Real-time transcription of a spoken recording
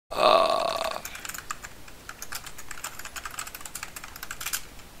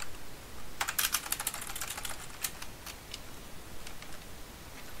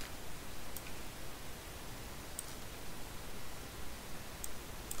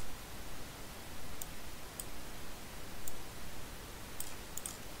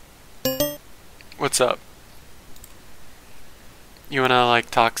What's up? You wanna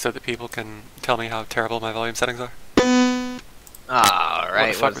like talk so that people can tell me how terrible my volume settings are?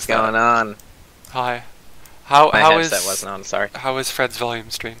 Alright, what's going on? Hi. My headset wasn't on, sorry. How is Fred's volume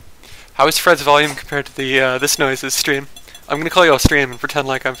stream? How is Fred's volume compared to the this noise's stream? I'm gonna call you all stream and pretend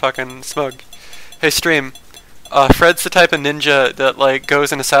like I'm fucking smug. Hey stream. Fred's the type of ninja that like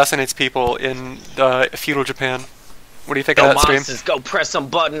goes and assassinates people in feudal Japan. What do you think of that stream? Monsters, go press some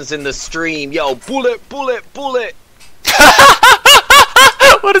buttons in the stream. Yo, bullet, bullet, bullet.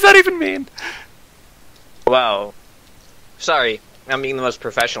 What does that even mean? Wow. Sorry, I'm being the most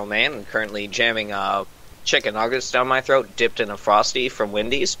professional man and currently jamming chicken nuggets down my throat dipped in a Frosty from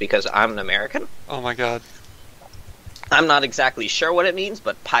Wendy's because I'm an American. Oh my god. I'm not exactly sure what it means,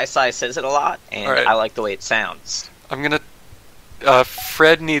 but Pai-Sai says it a lot, and right. I like the way it sounds. I'm gonna...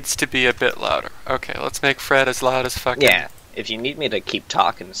 Fred needs to be a bit louder. Okay, let's make Fred as loud as fucking... Yeah, if you need me to keep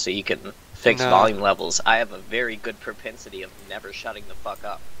talking so you can fix volume levels, I have a very good propensity of never shutting the fuck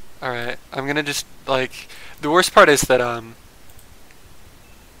up. Alright, I'm gonna just, like... The worst part is that,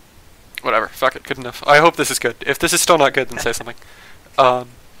 whatever, fuck it, good enough. I hope this is good. If this is still not good, then say something.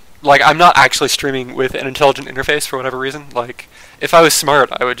 Like, I'm not actually streaming with an intelligent interface for whatever reason. Like, if I was smart,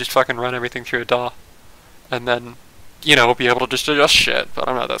 I would just fucking run everything through a DAW. And then, you know, be able to just adjust shit, but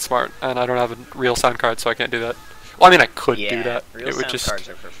I'm not that smart. And I don't have a real sound card, so I can't do that. Well, I mean, I could do that. Real it would sound just... cards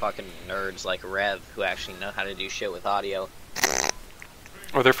are for fucking nerds like Rev, who actually know how to do shit with audio.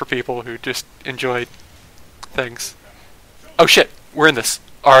 Or they're for people who just enjoy things. Oh shit, we're in this.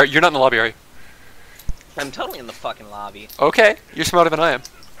 You're not in the lobby, are you? I'm totally in the fucking lobby. Okay, you're smarter than I am.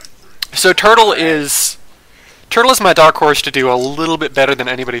 So Turtle is my dark horse to do a little bit better than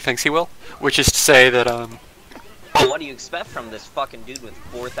anybody thinks he will, which is to say that Well, what do you expect from this fucking dude with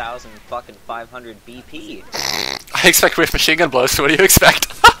 4,500 BP? I expect with machine gun blows, so what do you expect?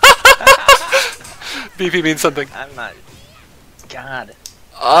 BP means something. I'm not... God.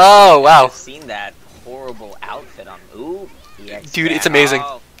 Oh, wow. I've seen that horrible outfit on... Ooh, dude, it's amazing.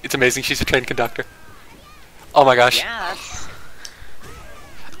 Oh. It's amazing, she's a trained conductor. Oh my gosh. Yeah, that's...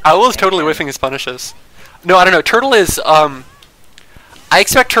 Owl is totally whiffing his punishes. No, I don't know. Turtle is, I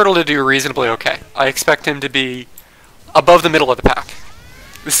expect Turtle to do reasonably okay. I expect him to be above the middle of the pack.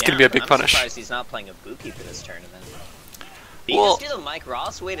 This is going to be a big punish. I'm surprised he's not playing a Buki for this tournament. Did you just do the Mike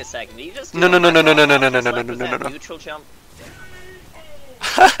Ross? Wait a second. Did you just do no. neutral jump?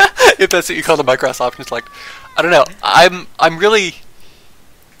 If that's what you call the Mike Ross option select. I don't know. I'm really...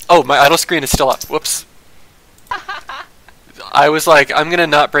 Oh, my idle screen is still up. Whoops. I was like, I'm gonna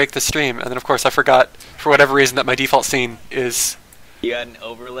not break the stream, and then of course I forgot, for whatever reason, that my default scene is... You had an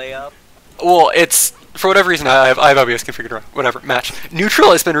overlay up? Well, it's... For whatever reason, I have OBS configured wrong. Whatever, match.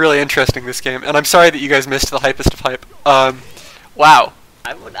 Neutral has been really interesting this game, and I'm sorry that you guys missed the hypest of hype. Wow.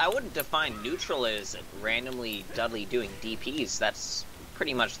 I wouldn't define neutral as randomly Dudley doing DPs. That's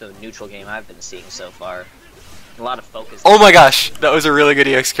pretty much the neutral game I've been seeing so far. A lot of focus. Oh my gosh, that was a really good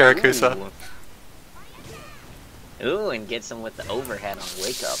EX Karakusa. Ooh, and gets him with the overhead on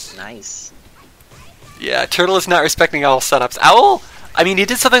Wake Up. Nice. Yeah, Turtle is not respecting Owl's setups. Owl, I mean, he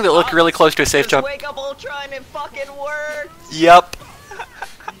did something that looked really close to a safe jump. Wake Up Ultra and it fucking worked! Yep.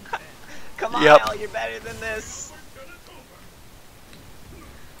 Come on, Owl, you're better than this.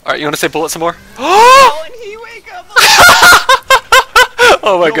 Alright, you want to say bullet some more? Oh, and he Wake Up!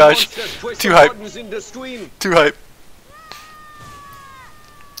 Oh my gosh. Too hype. Too hype.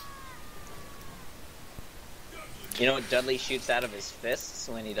 You know what Dudley shoots out of his fists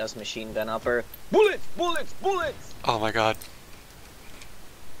when he does machine gun upper? Bullets! Bullets! Bullets! Oh my god.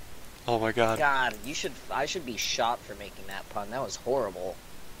 Oh my god. God, I should be shot for making that pun. That was horrible.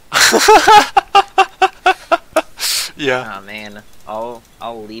 Yeah. Oh man. I'll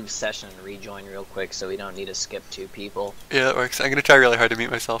leave session and rejoin real quick so we don't need to skip 2 people. Yeah, that works. I'm gonna try really hard to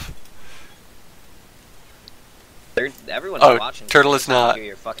mute myself. Everyone's watching. Turtle is not. Hear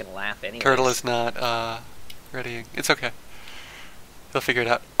your fucking laugh anyways. Turtle is not, readying. It's okay. He'll figure it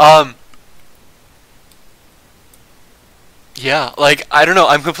out. Yeah, like, I don't know,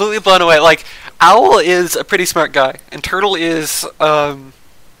 I'm completely blown away. Like, Owl is a pretty smart guy, and Turtle is, how do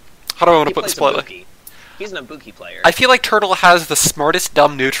I want to put this politely? He's an Ibuki player. I feel like Turtle has the smartest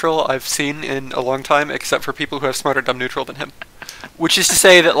dumb neutral I've seen in a long time, except for people who have smarter dumb neutral than him. Which is to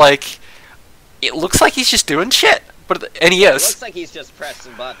say that, like, it looks like he's just doing shit. And he is. It looks like he's just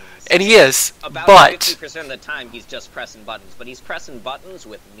pressing buttons. And he is, About but... 50% of the time, he's just pressing buttons. But he's pressing buttons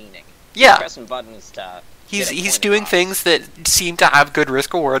with meaning. Yeah. He's pressing buttons to... He's doing things that seem to have good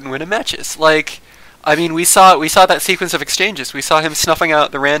risk-reward and win in matches. Like, I mean, we saw that sequence of exchanges. We saw him snuffing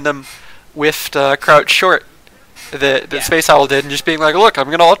out the random whiffed crouch short that Yeah. Space Owl did, and just being like, look, I'm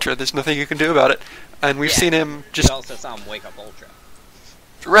gonna Ultra. There's nothing you can do about it. And we've Yeah. seen him You just also saw him wake up Ultra.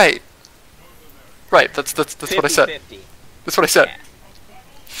 right. Right. That's what I said. 50-50. That's what I said.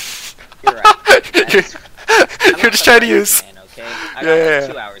 Yeah. You're right. You're just trying to use. Man, okay? I Yeah, got yeah.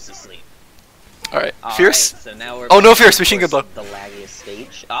 2 hours of sleep. All right. All Fierce. right, so now we're Oh, no back Fierce, to machine gun blow. The laggiest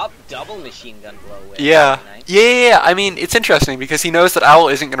stage. Oh, double machine gun blow. Yeah. Very nice. Yeah. I mean, it's interesting because he knows that Owl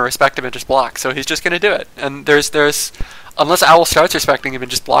isn't going to respect him and just block, so he's just going to do it. And there's unless Owl starts respecting him and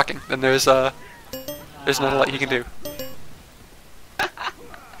just blocking, then there's not a lot he can do.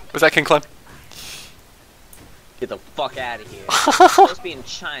 Was that King Clem? Get the fuck out of here. You're supposed to be in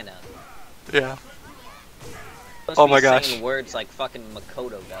China. Yeah. Supposed Oh to be my gosh. saying words like fucking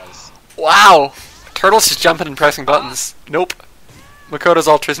Makoto does. Wow. Turtle's just jumping and pressing buttons. Nope. Makoto's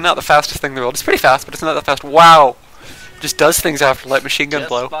Ultra is not the fastest thing in the world. It's pretty fast, but it's not that fast. Wow. Just does things after light machine gun Just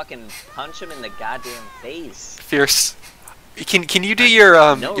blow. fucking punch him in the goddamn face. Fierce. Can you do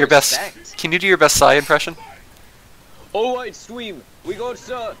your No your best? respect. Can you do your best Psy impression? Alright, stream. We got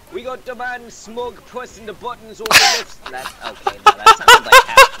the man smug pressing the buttons on the left. Okay, no, that sounded like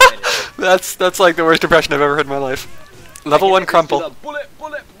half British. That's like the worst impression I've ever heard in my life. Level I 1 can crumple. do the bullet,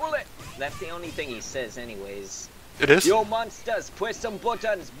 bullet, bullet. That's the only thing he says, anyways. It is. Yo, monsters, press some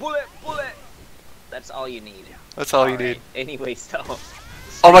buttons. Bullet, bullet. That's all you need. That's all you Alright, need. Anyways, though.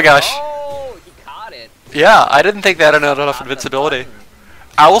 Oh my gosh. Oh, he caught it. Yeah, I didn't think that had enough Caught the invincibility. button.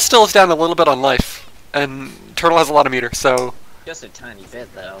 Owl still is down a little bit on life, and Turtle has a lot of meter, so Just a tiny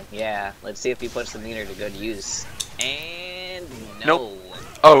bit, though. Yeah, let's see if he puts the meter to good use. And no. Nope.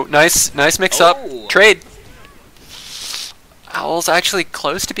 Oh, nice mix up. Oh. Trade. Owl's actually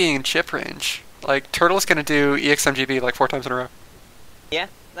close to being in chip range. Like, Turtle's gonna do EXMGB like 4 times in a row. Yeah,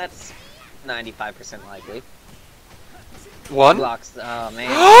 that's 95% likely. One? Blocks. Oh man.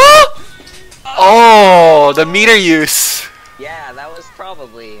 Oh, the meter use. Yeah, that was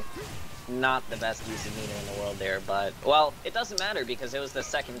probably not the best use of meter in the world there, but well, it doesn't matter because it was the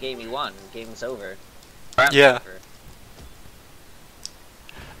second game he won. Game's over. Yeah. Over.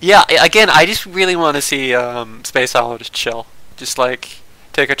 Yeah, again, I just really want to see Space Owl just chill. Just like,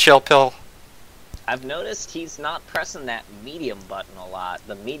 take a chill pill. I've noticed he's not pressing that medium button a lot,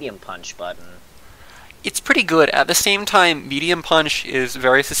 the medium punch button. It's pretty good. At the same time, medium punch is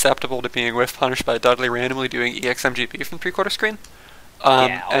very susceptible to being whiff punished by Dudley randomly doing EXMGB from 3/4 screen.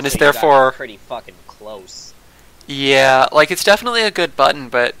 Yeah, also and it's you gotta be therefore pretty fucking close. yeah, like it's definitely a good button,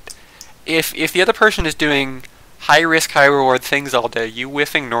 but if the other person is doing high risk, high reward things all day, you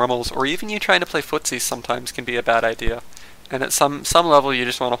whiffing normals or even you trying to play footsies sometimes can be a bad idea. And at some level, you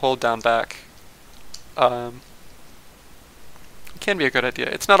just want to hold down back. It can be a good idea.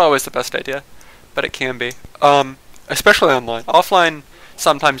 It's not always the best idea, but it can be. Especially online. Offline,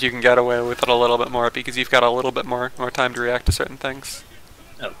 sometimes you can get away with it a little bit more because you've got a little bit more time to react to certain things.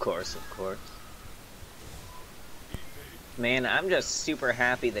 Of course, of course. Man, I'm just super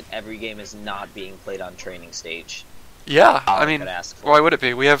happy that every game is not being played on training stage. Yeah, All I mean, could ask for. why would it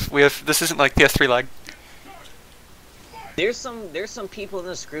be? We have. This isn't like PS3 lag. There's some people in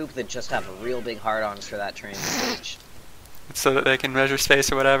this group that just have real big hard-ons for that training stage. So that they can measure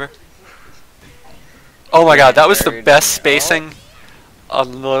space or whatever. Oh my god, that was the best spacing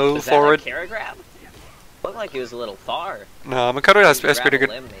on low Was forward. that a carrot grab? Looked like he was a little far. No, Makoto has Grab pretty a good,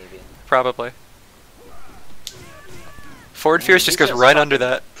 limb, maybe. probably. Forward Fierce just He's goes right under fucking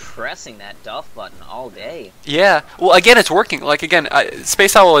that. Pressing that duff button all day. Yeah, well again, it's working. Like again,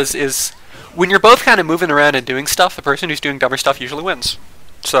 Space Owl is when you're both kind of moving around and doing stuff, the person who's doing dumber stuff usually wins.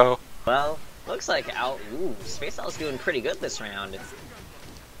 So Well, looks like Space Owl's doing pretty good this round.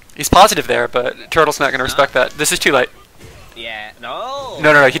 he's positive there, but Turtle's not going to respect that. This is too late. Yeah, no.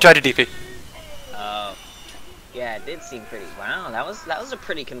 No, he tried to DP. Oh. Yeah, it did seem pretty. Wow, that was a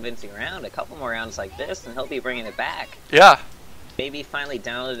pretty convincing round. A couple more rounds like this, and he'll be bringing it back. Yeah. Maybe he finally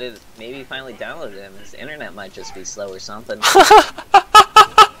downloaded him. His internet might just be slow or something.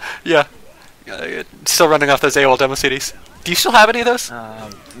 Yeah. Still running off those AOL demo CDs. Do you still have any of those?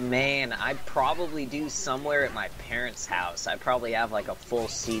 Man, I probably do somewhere at my parents' house. I probably have like a full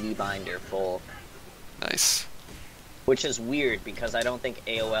CD binder full. Nice. Which is weird because I don't think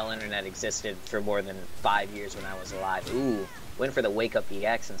AOL Internet existed for more than 5 years when I was alive. Ooh, went for the Wake Up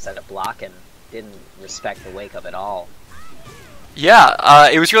EX instead of blocking. Didn't respect the Wake Up at all. Yeah,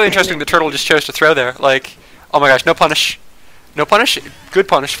 it was really interesting the Turtle just chose to throw there. Like, oh my gosh, no punish. No punish? Good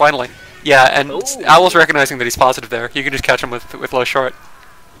punish, finally. Yeah, and Ooh. Owl's recognizing that he's positive there. You can just catch him with low short.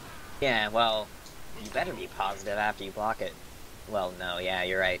 Yeah, well, you better be positive after you block it. Well, no, yeah,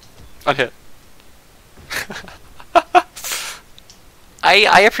 you're right. Unhit.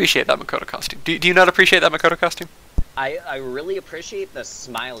 I appreciate that Makoto costume. Do you not appreciate that Makoto costume? I really appreciate the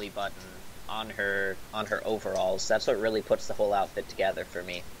smiley button on her overalls. That's what really puts the whole outfit together for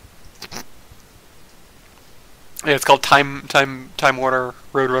me. Yeah, it's called Time Warner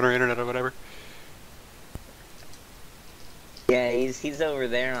Roadrunner Internet or whatever. Yeah, he's over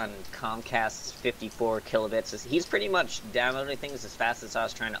there on Comcast's 54 kilobits. He's pretty much downloading things as fast as I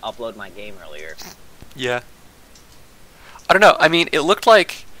was trying to upload my game earlier. Yeah. I don't know. I mean, it looked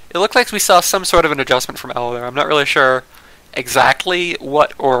like we saw some sort of an adjustment from Owl there. I'm not really sure exactly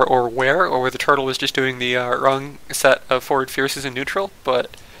what or where, or where the turtle was just doing the wrong set of forward fierces in neutral,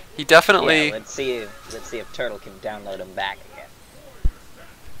 but he definitely... Yeah, let's see if Turtle can download him back again.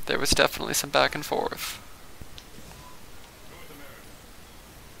 There was definitely some back and forth.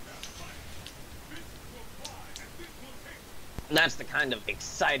 That's the kind of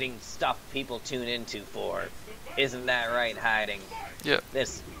exciting stuff people tune into for. Isn't that right, Hiding? Yeah.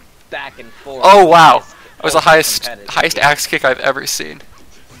 This back and forth. Oh wow! That was the highest axe kick I've ever seen.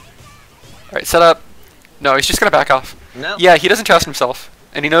 Alright, set up. No, he's just gonna back off. No. Yeah, he doesn't trust himself.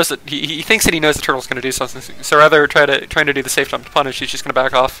 And he knows that he thinks that he knows the turtle's gonna do something. So rather trying to do the safe jump to punish, he's just gonna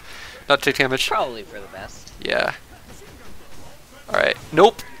back off. Not take damage. Probably for the best. Yeah. Alright.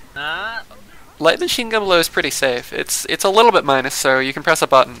 Nope. Light machine gun blow is pretty safe. It's a little bit minus, so you can press a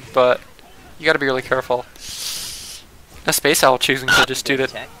button, but you gotta be really careful. A Space Owl choosing to just do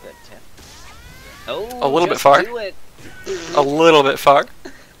that. Good tech. Oh, A little bit far. Do it. A little bit far.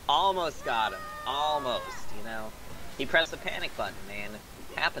 Almost got him. Almost, you know. He pressed the panic button, man.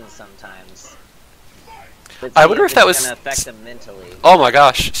 It happens sometimes. I wonder if that was gonna affect him mentally. Oh my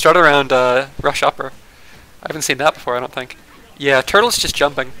gosh. Start around rush upper. I haven't seen that before, I don't think. Yeah, Turtle's just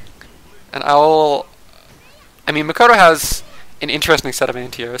jumping. And Owl... I mean, Makoto has an interesting set of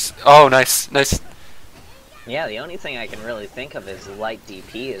anti-airs. Oh, nice. Yeah, the only thing I can really think of is Light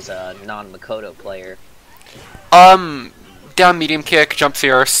DP is a non-Makoto player. Down medium kick, jump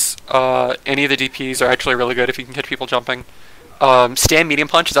fierce. Any of the DPs are actually really good if you can catch people jumping. Stand medium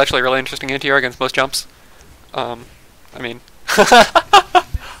punch is actually a really interesting anti-air against most jumps. I mean...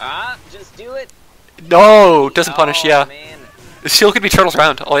 Just do it! No! Doesn't punish, yeah. Man. Seal could be Turtle's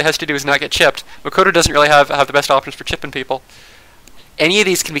round. All he has to do is not get chipped. Makoto doesn't really have the best options for chipping people. Any of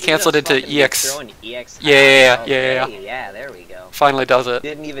these can be cancelled into EX. Yeah, there we go. Finally does it.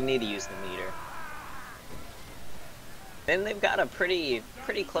 Didn't even need to use the meter. Then they've got a pretty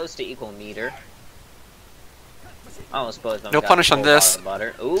close to equal meter. Almost both of them. No punish on this.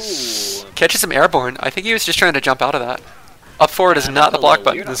 Ooh. Catches him airborne. I think he was just trying to jump out of that. Up forward is not the block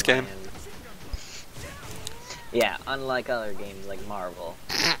button in this game. Yeah, unlike other games like Marvel.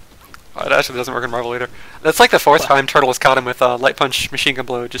 Oh, it actually doesn't work in Marvel either. That's like the fourth time Turtle has caught him with Light Punch, Machine Gun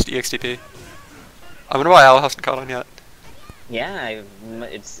Blow, just EXTP. I wonder why Owl hasn't caught on yet. Yeah,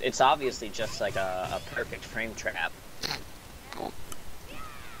 it's obviously just like a perfect frame trap. Well,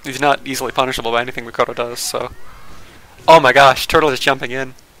 he's not easily punishable by anything Makoto does, so... Oh my gosh, Turtle is jumping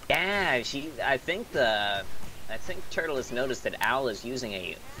in. Yeah, I think Turtle has noticed that Owl is using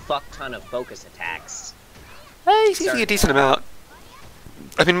a fuck ton of focus attacks. He's using a decent amount.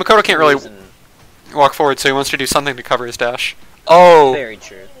 I mean, Makoto can't really walk forward, so he wants to do something to cover his dash. Oh! Very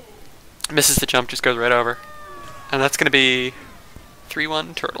true. Misses the jump, just goes right over. And that's going to be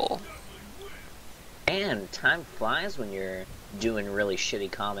 3-1 Turtle. And time flies when you're doing really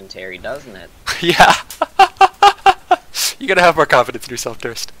shitty commentary, doesn't it? Yeah. You gotta have more confidence in yourself,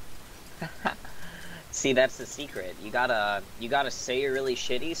 Durst. See, that's the secret. You gotta say you're really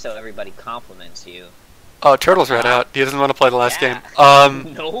shitty so everybody compliments you. Oh, Turtle's right out. He doesn't want to play the last game.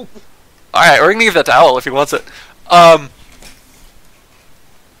 Nope. Alright, we're gonna give that to Owl if he wants it.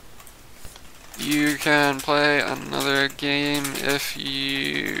 You can play another game if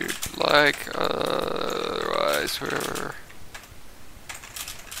you like, otherwise we're...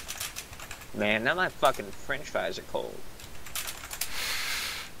 Man, now my fucking french fries are cold.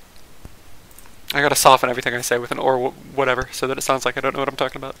 I gotta soften everything I say with an or whatever, so that it sounds like I don't know what I'm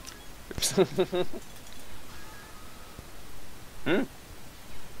talking about. Oops.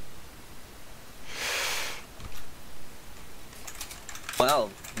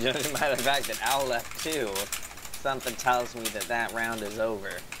 Well, judging by the fact that Owl left too, something tells me that round is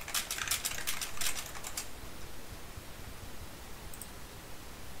over.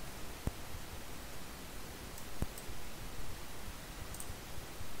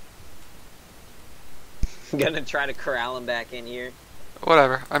 Gonna try to corral him back in here.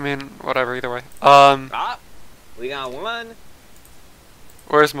 Whatever. I mean, whatever, either way. We got one.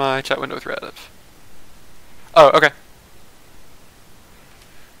 Where's my chat window with Radiv? Oh, okay.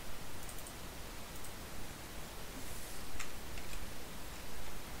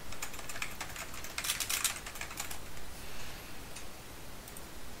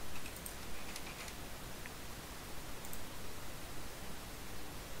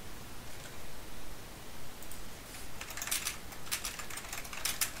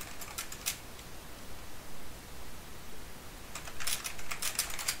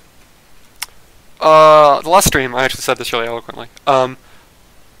 last stream, I actually said this really eloquently.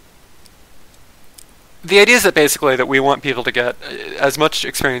 The idea is that basically that we want people to get as much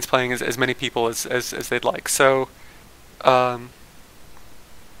experience playing as many people as they'd like. So,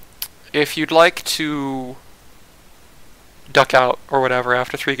 if you'd like to duck out or whatever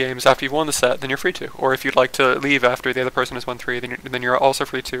after 3 games after you've won the set, then you're free to. Or if you'd like to leave after the other person has won 3, then you're also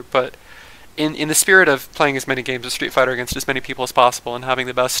free to. But in the spirit of playing as many games of Street Fighter against as many people as possible and having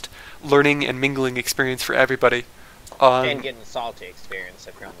the best learning and mingling experience for everybody. And getting salty experience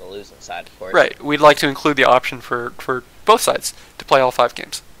if you're on the losing side, of course. Right. We'd like to include the option for both sides to play all 5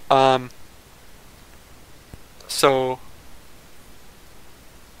 games. So,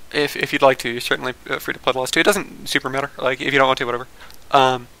 if you'd like to, you're certainly free to play the last 2. It doesn't super matter. Like, if you don't want to, whatever.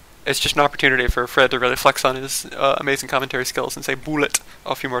 It's just an opportunity for Fred to really flex on his amazing commentary skills and say "bullet"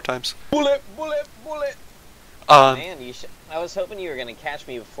 a few more times. Bullet, bullet, bullet. Man, I was hoping you were gonna catch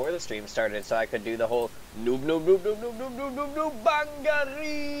me before the stream started, so I could do the whole noob noob noob noob noob noob noob noob noob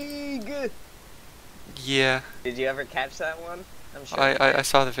bangarig. Yeah. Did you ever catch that one? I'm sure. I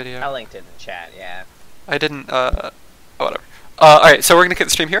saw the video. I linked it in chat. Yeah. I didn't. Whatever. All right. So we're gonna get the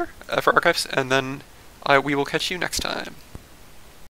stream here for archives, and then we will catch you next time.